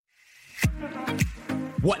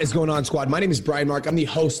What is going on, squad? My name is Brian Mark. I'm the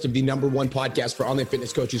host of the #1 podcast for online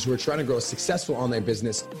fitness coaches who are trying to grow a successful online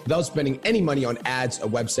business without spending any money on ads, a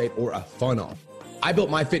website, or a funnel. I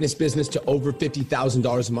built my fitness business to over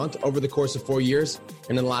 $50,000 a month over the course of 4 years.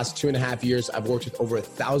 And in the last 2.5 years, I've worked with over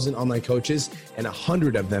 1,000 online coaches and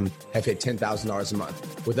 100 of them have hit $10,000 a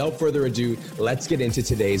month. Without further ado, let's get into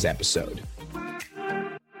today's episode.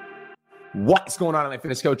 What's going on, online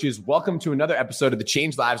fitness coaches? Welcome to another episode of the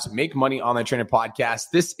Change Lives, Make Money Online Trainer podcast.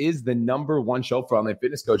 This is the #1 show for online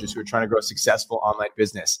fitness coaches who are trying to grow a successful online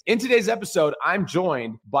business. In today's episode, I'm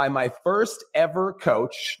joined by my first ever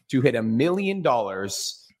coach to hit $1 million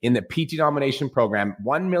in the PT Domination program,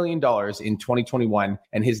 $1 million in 2021.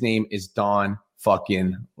 And his name is Don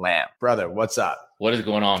fucking Lamb. Brother, what's up? What is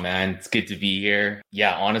going on, man? It's good to be here.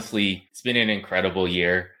 Yeah, honestly, it's been an incredible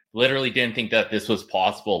year. Literally didn't think that this was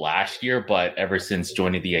possible last year, but ever since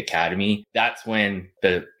joining the academy, that's when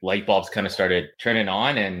the light bulbs kind of started turning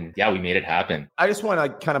on, and yeah, we made it happen. I just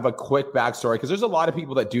want kind of a quick backstory, because there's a lot of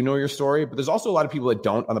people that do know your story, but there's also a lot of people that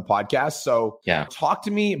don't on the podcast. So yeah, talk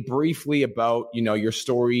to me briefly about, your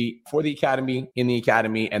story for the academy, in the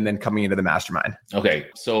academy, and then coming into the mastermind. Okay.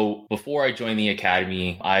 So before I joined the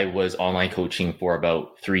academy, I was online coaching for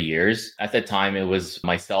about 3 years. At the time, it was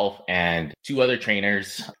myself and 2 other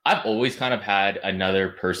trainers. I've always kind of had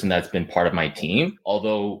another person that's been part of my team,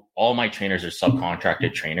 although all my trainers are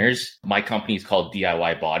subcontracted trainers. My company is called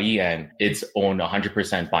DIY Body, and it's owned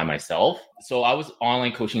 100% by myself. So I was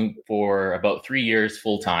online coaching for about 3 years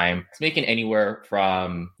full time. It's making anywhere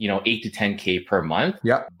from, 8 to 10K per month.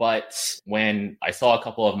 Yeah. But when I saw a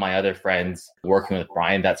couple of my other friends working with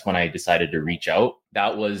Brian, that's when I decided to reach out.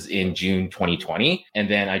 That was in June 2020. And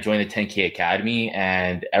then I joined the 10K Academy.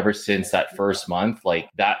 And ever since that first month,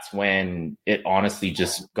 that's when it honestly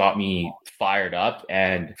just got me fired up.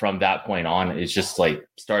 And from that point on, it's just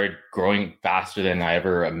started growing faster than I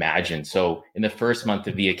ever imagined. So in the first month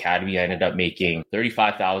of the academy, I ended up making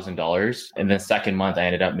 $35,000. And the second month, I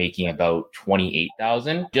ended up making about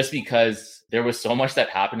 $28,000, just because there was so much that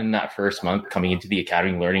happened in that first month coming into the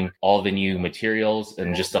academy, learning all the new materials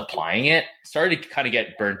and just applying it. Started to kind of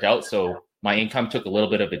get burnt out. So my income took a little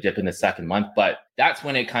bit of a dip in the second month, but that's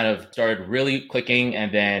when it kind of started really clicking.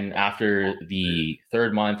 And then after the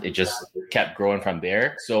third month, it just kept growing from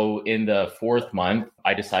there. So in the fourth month,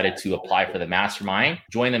 I decided to apply for the mastermind,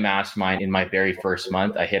 join the mastermind. In my very first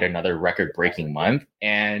month, I hit another record-breaking month.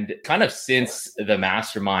 And kind of since the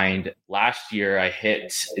mastermind last year, I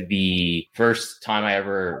hit the first time I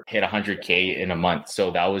ever hit 100K in a month. So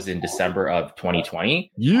that was in December of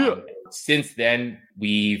 2020. Yeah. Since then,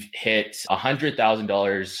 we've hit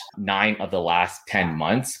 $100,000 9 of the last 10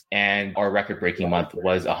 months, and our record-breaking month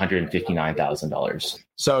was $159,000.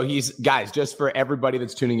 So guys, just for everybody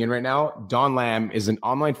that's tuning in right now, Don Lamb is an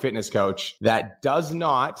online fitness coach that does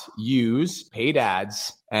not use paid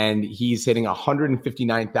ads, and he's hitting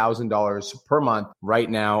 $159,000 per month right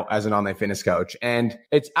now as an online fitness coach. And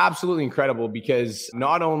it's absolutely incredible, because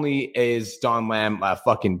not only is Don Lamb a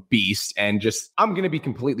fucking beast, and I'm going to be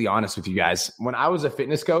completely honest with you guys. When I was a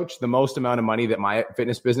fitness coach, the most amount of money that my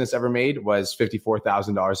fitness business ever made was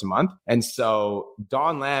 $54,000 a month. And so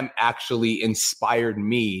Don Lamb actually inspired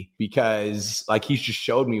me, because he's just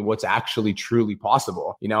showed me what's actually truly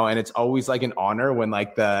possible, and it's always an honor when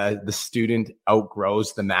the student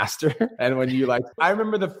outgrows the master. And when you I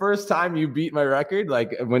remember the first time you beat my record,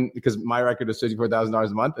 because my record was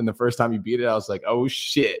 $54,000 a month, and the first time you beat it, I was like, oh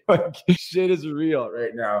shit, shit is real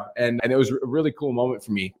right now. And it was a really cool moment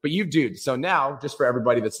for me. But dude, so now, just for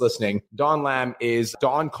everybody that's listening, Don Lamb is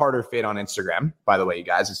Don Carter Fit on Instagram. By the way, you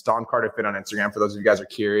guys, it's Don Carter Fit on Instagram. For those of you guys are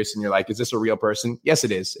curious and you're like, is this a real person? Yes,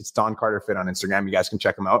 it is. It's Don Carter Fit on Instagram. You guys can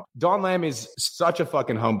check him out. Don Lamb is such a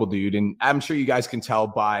fucking humble dude. And I'm sure you guys can tell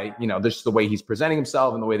by, just the way he's presenting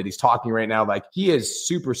himself and the way that he's talking right now. He is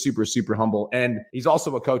super, super, super humble. And he's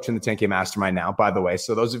also a coach in the 10K Mastermind now, by the way.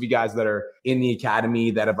 So those of you guys that are in the academy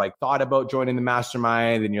that have thought about joining the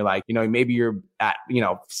mastermind, and you're maybe you're at,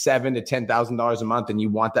 $7,000 to $10,000 a month, and you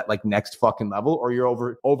want that next fucking level, or you're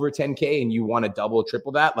over 10K and you want to double,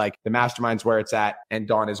 triple that, the mastermind's where it's at. And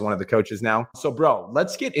Don is one of the coaches now. So bro,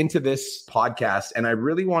 let's get into this podcast. And I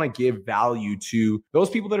really want to give value to those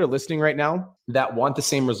people that are listening right now that want the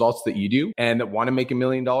same results that you do, and that want to make $1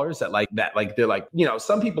 million, they're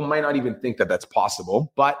some people might not even think that that's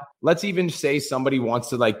possible, but let's even say somebody wants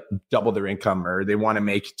to double their income, or they want to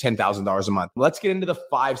make $10,000 a month. Let's get into the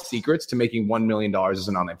 5 secrets to making $1 million as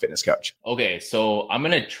an online fitness coach. Okay. So I'm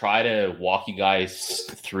going to try to walk you guys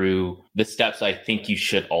through the steps I think you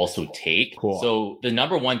should also take. Cool. So the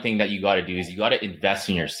number one thing that you got to do is you got to invest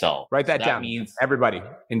in yourself. Write that down. Means everybody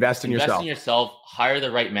invest in yourself. Hire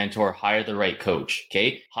the right mentor, hire the right coach.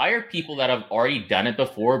 Okay. Hire people that have already done it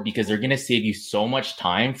before, because they're going to save you so much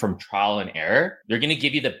time from trial and error. They're going to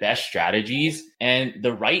give you the best strategies, and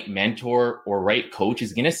the right mentor or right coach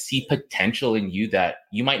is going to see potential in you that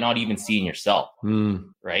you might not even see in yourself.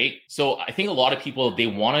 Right. So I think a lot of people, they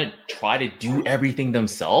want to try to do everything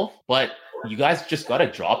themselves, but you guys just got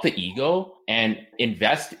to drop the ego and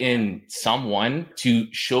invest in someone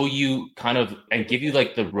to show you kind of and give you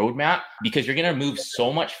like the roadmap, because you're going to move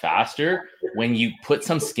so much faster when you put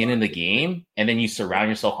some skin in the game and then you surround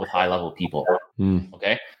yourself with high level people.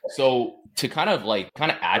 Okay. So to kind of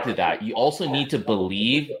add to that, you also need to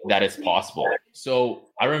believe that it's possible. So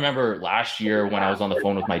I remember last year when I was on the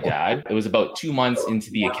phone with my dad, it was about 2 months into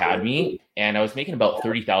the academy, and I was making about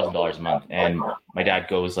 $30,000 a month. And my dad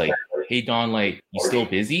goes like, "Hey, Don, like, you still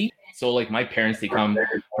busy?" So like my parents, they come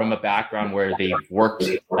from a background where they've worked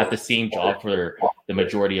at the same job for the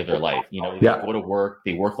majority of their life. You know, they go to work,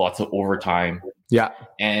 they work lots of overtime. Yeah.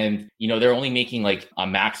 And, you know, they're only making like a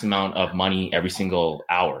max amount of money every single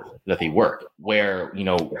hour that they work, where, you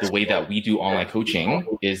know, the way that we do online coaching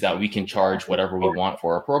is that we can charge whatever we want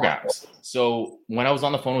for our programs. So when I was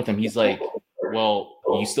on the phone with him, he's like, "Well,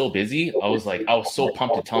 are you still busy?" I was so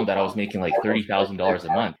pumped to tell him that I was making like $30,000 a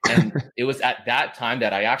month. And it was at that time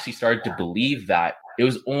that I actually started to believe that it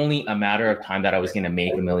was only a matter of time that I was going to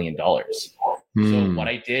make $1 million. So what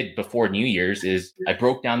I did before New Year's is I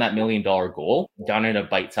broke down that $1 million goal down into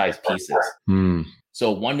bite-sized pieces.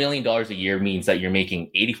 So $1 million a year means that you're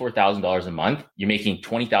making $84,000 a month. You're making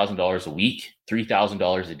 $20,000 a week,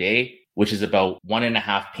 $3,000 a day, which is about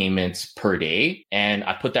 1.5 payments per day. And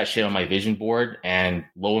I put that shit on my vision board, and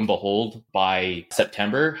lo and behold, by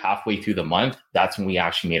September, halfway through the month, that's when we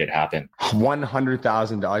actually made it happen.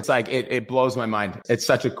 $100,000. It's like, it blows my mind. It's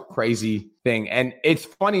such a crazy thing. And it's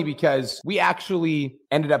funny because we actually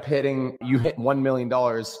ended up you hit $1 million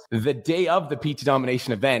the day of the PT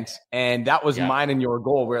Domination event. And that was mine and your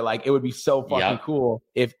goal, where like, it would be so fucking cool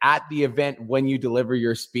if at the event, when you deliver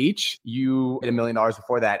your speech, you hit $1 million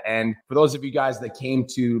before that. And for those of you guys that came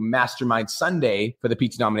to Mastermind Sunday for the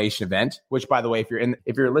PT Domination event, which by the way,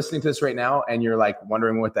 if you're listening to this right now and you're like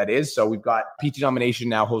wondering what that is, so we've got PT Domination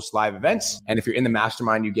now hosts live events. And if you're in the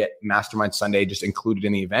mastermind, you get Mastermind Sunday just included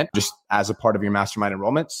in the event, just as a part of your mastermind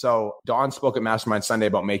enrollment. So Don spoke at Mastermind Sunday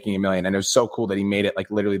about making $1 million. And it was so cool that he made it like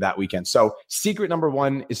literally that weekend. So secret number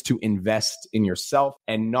one is to invest in yourself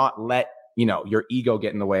and not let your ego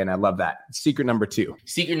get in the way. And I love that. Secret number two.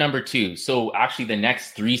 So actually the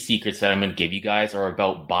next 3 secrets that I'm going to give you guys are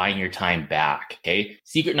about buying your time back. Okay.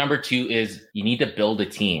 Secret number 2 is you need to build a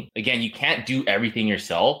team. Again, you can't do everything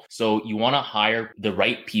yourself. So you want to hire the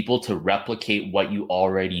right people to replicate what you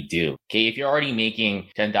already do. Okay. If you're already making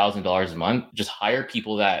 $10,000 a month, just hire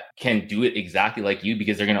people that can do it exactly like you,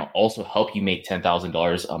 because they're going to also help you make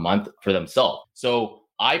 $10,000 a month for themselves. So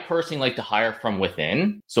I personally like to hire from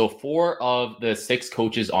within. So 4 of the 6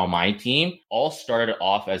 coaches on my team all started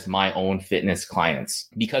off as my own fitness clients,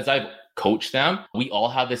 because I've coach them. We all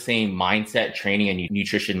have the same mindset, training, and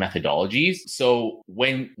nutrition methodologies. So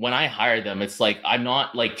when I hire them, it's like, I'm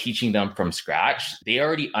not like teaching them from scratch. They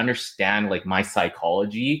already understand like my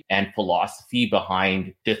psychology and philosophy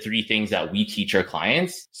behind the 3 things that we teach our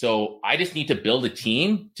clients. So I just need to build a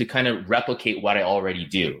team to kind of replicate what I already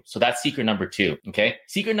do. So that's secret number 2. Okay.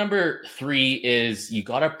 Secret number 3 is you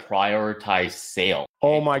got to prioritize sales.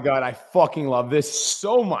 Oh my God, I fucking love this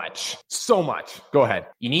so much. So much. Go ahead.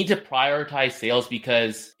 You need to prioritize sales,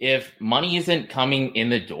 because if money isn't coming in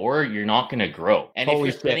the door, you're not going to grow. And holy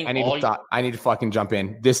if you're spending shit, I need to fucking jump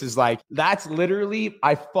in. This is like, that's literally,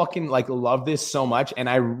 I fucking like love this so much. And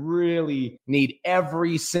I really need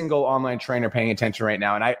every single online trainer paying attention right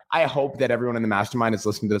now. And I hope that everyone in the mastermind is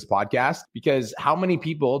listening to this podcast, because how many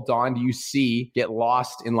people, Don, do you see get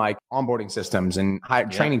lost in like onboarding systems and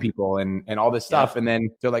training people and all this stuff? And then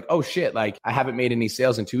they're like, oh shit, like I haven't made any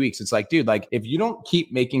sales in 2 weeks. It's like, dude, like if you don't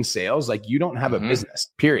keep making sales, like you don't have a business,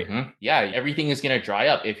 period. Yeah, everything is going to dry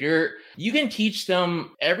up. If you can teach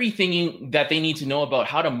them everything that they need to know about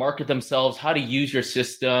how to market themselves, how to use your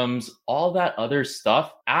systems, all that other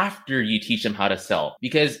stuff after you teach them how to sell.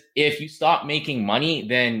 Because if you stop making money,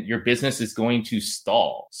 then your business is going to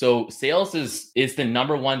stall. So sales is the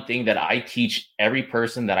number one thing that I teach every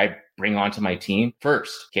person that I bring onto my team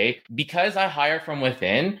first. Okay. Because I hire from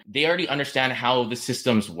within, they already understand how the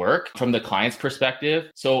systems work from the client's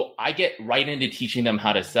perspective. So I get right into teaching them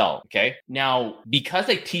how to sell. Okay. Now, because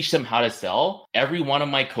I teach them how to sell, every one of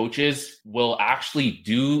my coaches will actually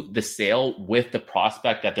do the sale with the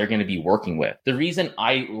prospect that they're going to be working with. The reason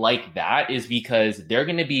I like that is because they're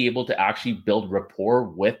going to be able to actually build rapport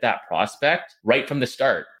with that prospect right from the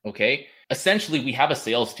start. Okay. Essentially, we have a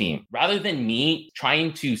sales team. Rather than me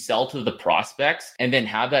trying to sell to the prospects and then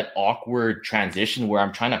have that awkward transition where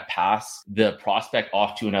I'm trying to pass the prospect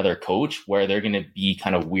off to another coach where they're going to be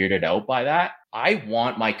kind of weirded out by that, I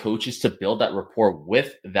want my coaches to build that rapport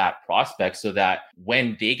with that prospect so that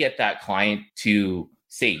when they get that client to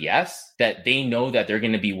say yes, that they know that they're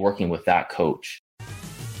going to be working with that coach.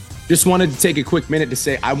 Just wanted to take a quick minute to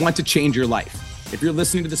say, I want to change your life. If you're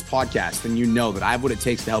listening to this podcast, then you know that I have what it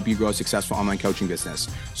takes to help you grow a successful online coaching business.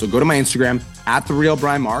 So go to my Instagram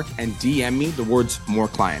 @TheRealBrianMark and DM me the words more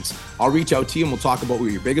clients. I'll reach out to you and we'll talk about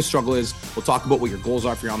what your biggest struggle is. We'll talk about what your goals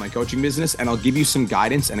are for your online coaching business, and I'll give you some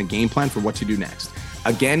guidance and a game plan for what to do next.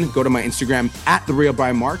 Again, go to my Instagram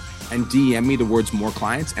 @TheRealBrianMark and DM me the words more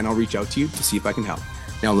clients, and I'll reach out to you to see if I can help.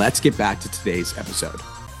 Now let's get back to today's episode.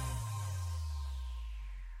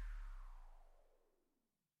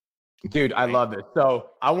 Dude, I love it. So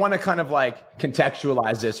I want to kind of like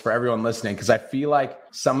contextualize this for everyone listening, because I feel like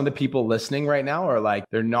some of the people listening right now are like,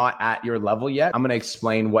 they're not at your level yet. I'm going to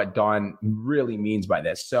explain what Don really means by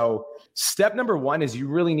this. So step number one is you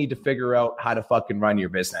really need to figure out how to fucking run your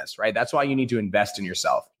business, right? That's why you need to invest in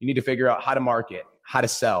yourself. You need to figure out how to market, how to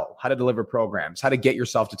sell, how to deliver programs, how to get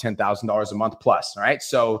yourself to $10,000 a month plus. All right.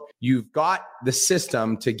 So you've got the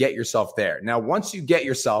system to get yourself there. Now, once you get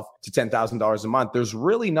yourself to $10,000 a month, there's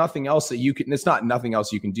really nothing else that you can, it's not nothing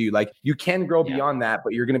else you can do. Like you can grow beyond that,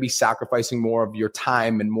 but you're going to be sacrificing more of your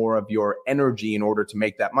time and more of your energy in order to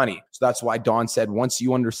make that money. So that's why Don said, once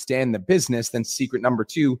you understand the business, then secret number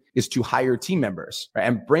two is to hire team members, right?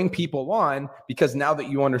 And bring people on, because now that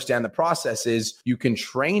you understand the processes, you can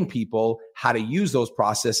train people how to use those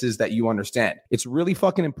processes that you understand. It's really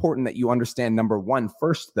fucking important that you understand number one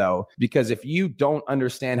first, though, because if you don't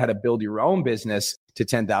understand how to build your own business to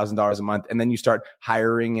 $10,000 a month, and then you start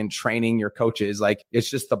hiring and training your coaches, like it's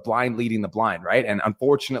just the blind leading the blind, right? And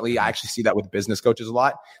unfortunately, I actually see that with business coaches a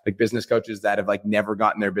lot, like business coaches that have like never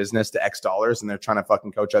gotten their business to X dollars and they're trying to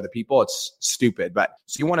fucking coach other people. It's stupid. But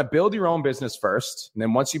so you want to build your own business first. And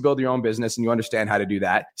then once you build your own business and you understand how to do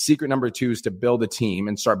that, secret number two is to build a team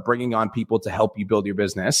and start bringing on people to help you build your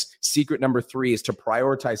business. Secret number three is to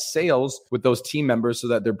prioritize sales with those team members so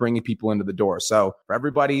that they're bringing people into the door. So for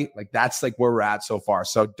everybody, like that's like where we're at so far.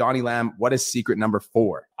 So Donnie Lamb, what is secret number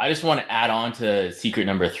four? I just want to add on to secret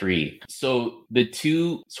number three. So the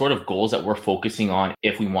two sort of goals that we're focusing on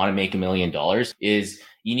if we want to make $1 million is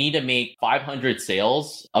you need to make 500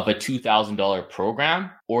 sales of a $2,000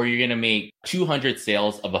 program, or you're going to make 200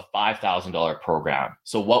 sales of a $5,000 program.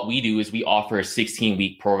 So what we do is we offer a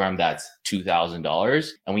 16-week program that's $2,000,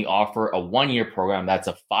 and we offer a 1-year program that's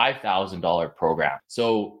a $5,000 program.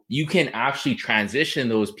 So you can actually transition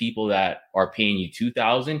those people that are paying you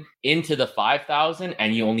 $2,000 into the $5,000,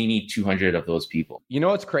 and you only need 200 of those people. You know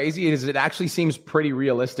what's crazy is it actually seems pretty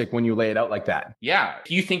realistic when you lay it out like that. Yeah.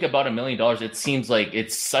 If you think about $1 million, it seems like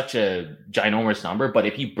it's such a ginormous number, but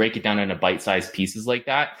if you break it down into bite-sized pieces like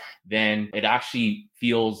that, then it actually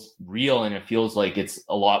feels real and it feels like it's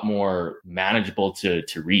a lot more manageable to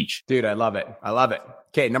reach. Dude, I love it. I love it.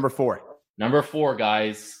 Okay, number four. Number four,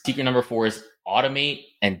 guys. Secret number four is automate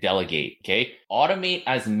and delegate. Okay. Automate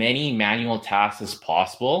as many manual tasks as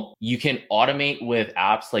possible. You can automate with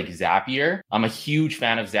apps like Zapier. I'm a huge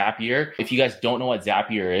fan of Zapier. If you guys don't know what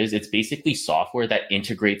Zapier is, it's basically software that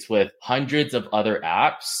integrates with hundreds of other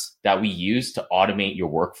apps that we use to automate your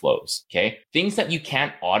workflows. Okay. Things that you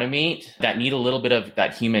can't automate that need a little bit of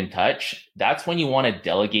that human touch, that's when you want to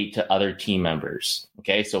delegate to other team members.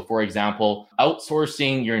 Okay. So for example,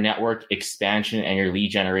 outsourcing your network expansion and your lead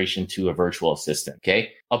generation to a virtual assistant. Okay.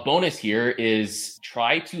 A bonus here is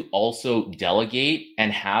try to also delegate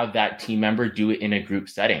and have that team member do it in a group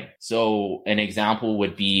setting. So an example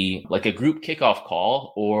would be like a group kickoff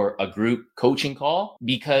call or a group coaching call,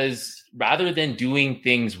 because rather than doing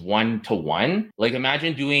things one-to-one, like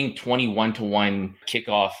imagine doing 20 one-to-one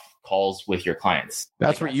kickoff calls with your clients.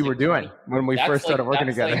 That's what you were doing when we first started working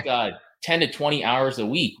together. 10 to 20 hours a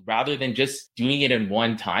week rather than just doing it in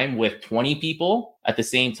one time with 20 people at the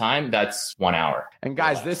same time. That's 1 hour. And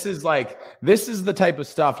guys, this is the type of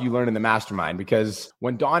stuff you learn in the mastermind, because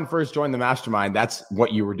when Don first joined the mastermind, that's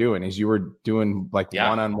what you were doing, is you were doing like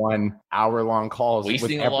one-on-one hour-long calls,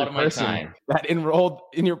 wasting with a lot of my time that enrolled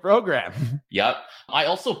in your program. Yep. I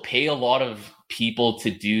also pay a lot of people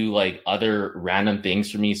to do like other random things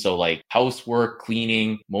for me. So like housework,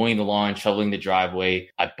 cleaning, mowing the lawn, shoveling the driveway.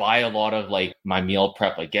 I buy a lot of like my meal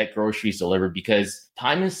prep, like get groceries delivered, because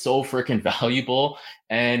time is so freaking valuable.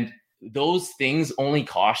 And those things only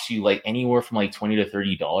cost you like anywhere from like $20 to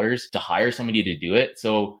 $30 to hire somebody to do it.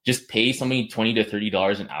 So just pay somebody $20 to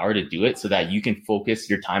 $30 an hour to do it so that you can focus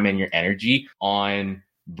your time and your energy on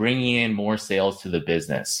bringing in more sales to the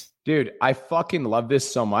business. Dude, I fucking love this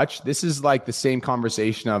so much. This is like the same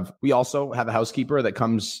conversation of, we also have a housekeeper that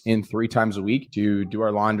comes in 3 times a week to do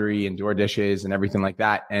our laundry and do our dishes and everything like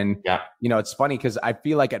that. And, you know, it's funny because I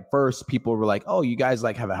feel like at first people were like, oh, you guys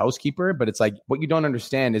like have a housekeeper. But it's like, what you don't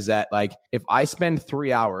understand is that like, if I spend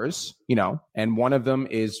 3 hours, you know, and one of them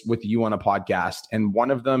is with you on a podcast, and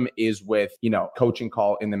one of them is with, you know, coaching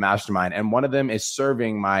call in the mastermind, and one of them is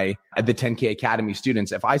serving the 10K Academy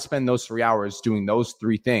students. If I spend those 3 hours doing those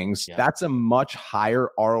 3 things, that's a much higher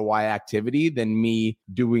ROI activity than me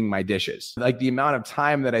doing my dishes. Like the amount of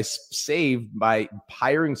time that I saved by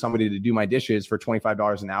hiring somebody to do my dishes for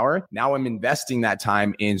 $25 an hour. Now I'm investing that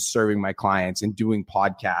time in serving my clients and doing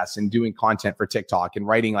podcasts and doing content for TikTok and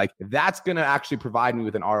writing. Like that's going to actually provide me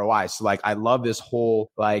with an ROI. So like, I love this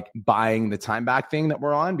whole like buying the time back thing that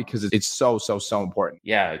we're on, because it's so important.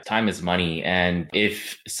 Yeah. Time is money. And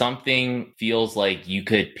if something feels like you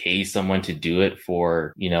could pay someone to do it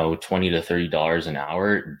for, you know, $20 to $30 an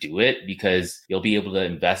hour, do it, because you'll be able to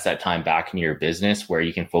invest that time back into your business where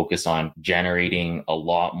you can focus on generating a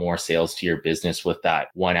lot more sales to your business with that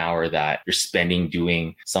 1 hour that you're spending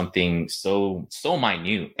doing something so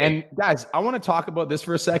minute. And guys, I want to talk about this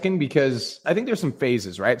for a second, because I think there's some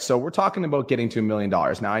phases, right? So we're talking about getting to $1 million.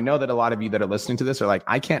 Now, I know that a lot of you that are listening to this are like,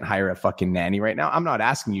 I can't hire a fucking nanny right now. I'm not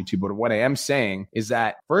asking you to, but what I am saying is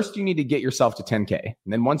that first you need to get yourself to 10K. And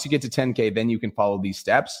then once you get to 10K, then you can follow these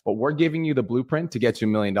steps. But we're giving you the blueprint to get to $1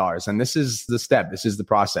 million. And this is the step. This is the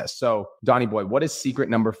process. So Donnie boy, what is secret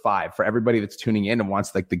number 5 for everybody that's tuning in and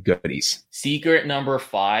wants like the goodies? Secret number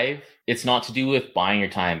 5, it's not to do with buying your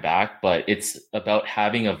time back, but it's about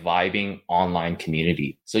having a vibing online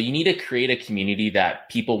community. So you need to create a community that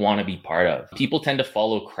people want to be part of. People tend to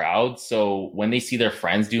follow crowds. So when they see their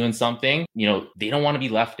friends doing something, you know, they don't want to be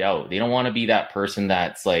left out. They don't want to be that person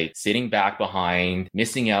that's like sitting back behind,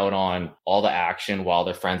 missing out on all the action while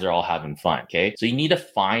their friends are all having fun. Okay. So you need to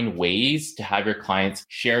find ways to have your clients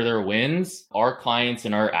share their wins. Our clients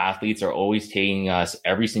and our athletes are always taking us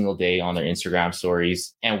every single day on their Instagram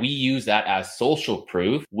stories. And we use that as social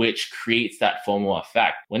proof, which creates that FOMO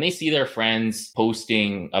effect. When they see their friends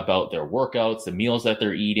posting about their workouts, the meals that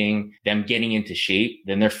they're eating, them getting into shape,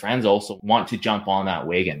 then their friends also want to jump on that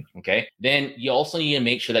wagon. Okay. Then you also need to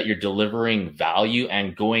make sure that you're delivering value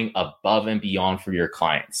and going above and beyond for your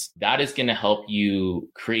clients. That is going to help you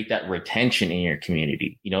create that retention in your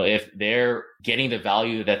community. You know, if they're getting the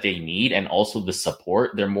value that they need and also the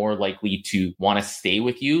support, they're more likely to want to stay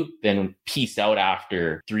with you than peace out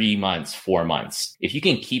after 3 months, 4 months. If you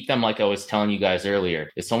can keep them, like I was telling you guys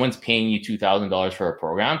earlier, if someone's paying you $2,000 for a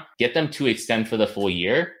program, get them to extend for the full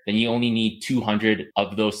year, then you only need 200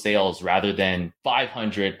 of those sales rather than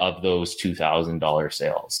 500 of those $2,000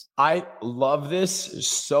 sales. I love this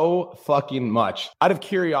so fucking much. Out of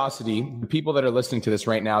curiosity, the people that are listening to this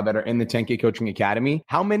right now that are in the 10K Coaching Academy,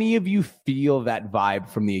 how many of you feel that vibe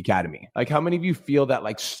from the Academy? Like how many of you feel that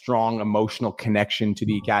like strong emotional connection to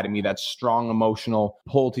the Academy, that strong emotional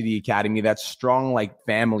pull to the Academy, that strong like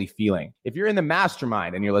family feeling? If you're in the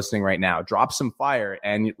mastermind and you're listening right now, drop some fire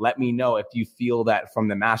and let me know if you feel that from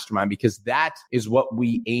the mastermind, because that is what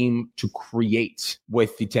we aim to create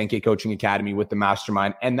with the 10K Coaching Academy, with the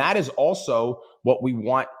mastermind. And that is also what we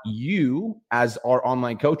want you as our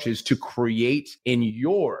online coaches to create in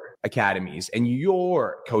your academies and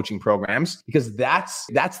your coaching programs, because that's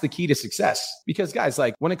the key to success. Because guys,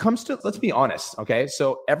 like when it comes to, let's be honest, okay?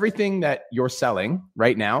 So everything that you're selling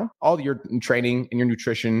right now, all your training and your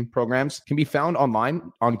nutrition programs can be found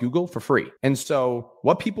online on Google for free. And so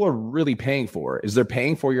what people are really paying for is they're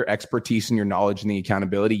paying for your expertise and your knowledge and the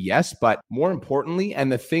accountability, yes, but more importantly,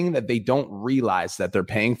 and the thing that they don't realize that they're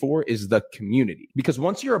paying for is the community. Because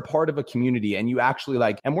once you're a part of a community and you actually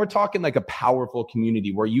like, and we're talking like a powerful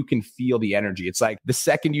community where you can feel the energy. It's like the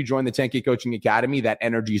second you join the 10K Coaching Academy, that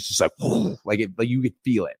energy is just like you could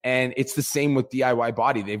feel it. And it's the same with DIY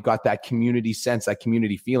Body. They've got that community sense, that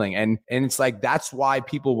community feeling. And it's like, that's why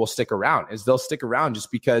people will stick around, is they'll stick around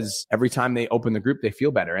just because every time they open the group, they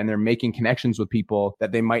feel better and they're making connections with people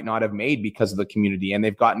that they might not have made because of the community. And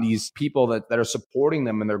they've gotten these people that are supporting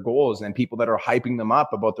them in their goals and people that are hyping them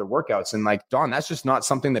up about their workouts. And like, Don, that's just not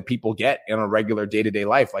something that people get in a regular day-to-day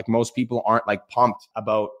life. Like most people aren't like pumped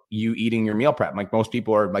about you eating your meal prep. Like most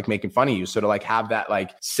people are like making fun of you. So to like have that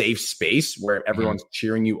like safe space where everyone's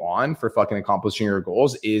cheering you on for fucking accomplishing your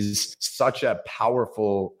goals is such a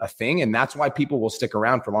powerful thing. And that's why people will stick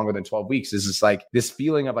around for longer than 12 weeks, is it's like this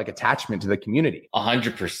feeling of like attachment to the community.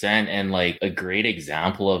 100%. And like a great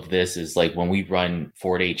example of this is like when we run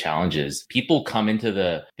 4-day challenges, people come into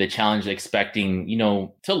the challenge expecting, you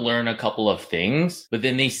know, to learn a couple of things, but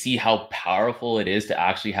then they see how powerful it is to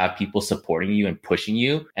actually have people supporting you and pushing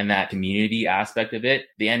you. And that community aspect of it,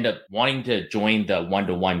 they end up wanting to join the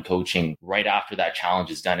one-to-one coaching right after that challenge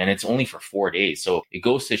is done. And it's only for 4 days. So it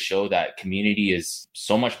goes to show that community is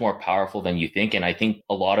so much more powerful than you think. And I think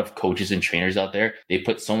a lot of coaches and trainers out there, they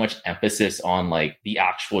put so much emphasis on like the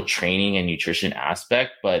actual training and nutrition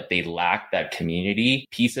aspect, but they lack that community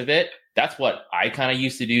piece of it. That's what I kind of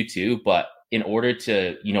used to do too. But in order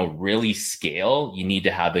to, you know, really scale, you need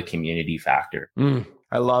to have the community factor.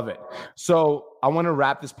 I love it. So I want to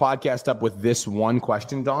wrap this podcast up with this one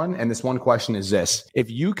question, Don. And this one question is this: if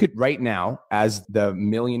you could right now, as the $1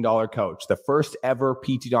 million coach, the first ever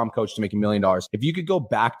PT Dom coach to make $1 million, if you could go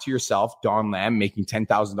back to yourself, Don Lamb, making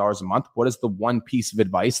 $10,000 a month, what is the one piece of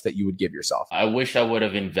advice that you would give yourself? I wish I would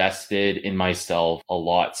have invested in myself a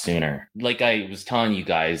lot sooner. Like I was telling you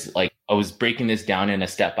guys, like I was breaking this down in a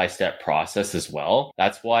step-by-step process as well.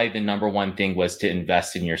 That's why the number one thing was to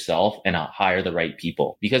invest in yourself and hire the right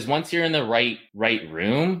people. Because once you're in the right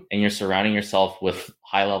room and you're surrounding yourself with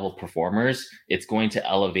high-level performers, it's going to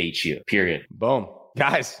elevate you, period. Boom.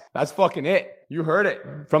 Guys, that's fucking it. You heard it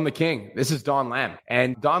from the king. This is Don Lamb.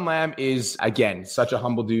 And Don Lamb is, again, such a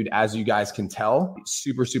humble dude, as you guys can tell.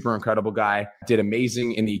 Super, super incredible guy. Did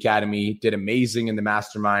amazing in the academy, did amazing in the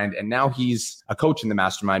mastermind. And now he's a coach in the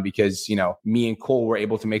mastermind because, you know, me and Cole were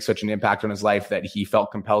able to make such an impact on his life that he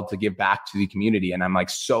felt compelled to give back to the community. And I'm like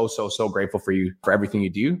so grateful for you, for everything you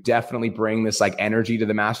do. Definitely bring this like energy to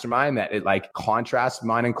the mastermind that it like contrasts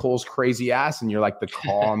mine and Cole's crazy ass. And you're like the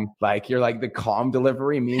calm, you're like the calm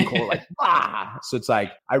delivery. Me and Cole are like, So it's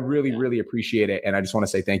like, I really appreciate it. And I just want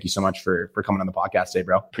to say thank you so much for coming on the podcast today,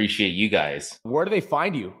 bro. Appreciate you guys. Where do they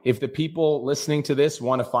find you? If the people listening to this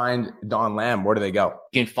want to find Don Lamb, where do they go?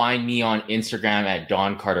 You can find me on Instagram at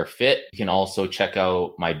Don Carter Fit. You can also check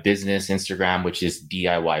out my business Instagram, which is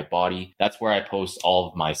DIY Body. That's where I post all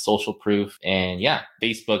of my social proof. And yeah,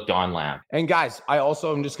 Facebook, Don Lamb. And guys, I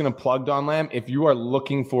also am just going to plug Don Lamb. If you are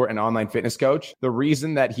looking for an online fitness coach, the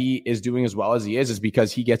reason that he is doing as well as he is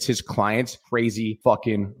because he gets his clients crazy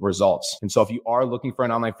fucking results. And so if you are looking for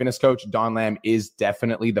an online fitness coach, Don Lamb is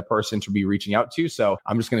definitely the person to be reaching out to. So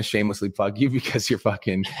I'm just going to shamelessly plug you because you're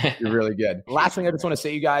really good. Last thing I just want to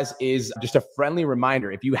say, you guys, is just a friendly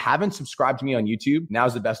reminder. If you haven't subscribed to me on YouTube,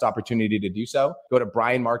 now's the best opportunity to do so. Go to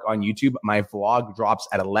Brian Mark on YouTube. My vlog drops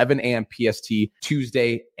at 11 a.m. PST,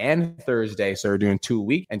 Tuesday and Thursday. So we're doing 2 a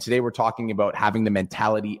week. And today we're talking about having the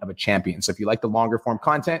mentality of a champion. So if you like the longer form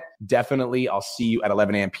content, definitely I'll see you at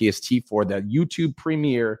 11 a.m. PST for the YouTube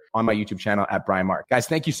premiere on my YouTube channel at Brian Mark. Guys,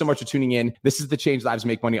 thank you so much for tuning in. This is the Change Lives,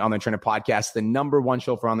 Make Money Online Trainer podcast, the number one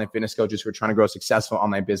show for online fitness coaches who are trying to grow a successful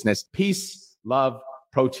online business. Peace, love,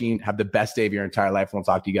 protein. Have the best day of your entire life. And we'll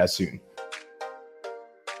talk to you guys soon.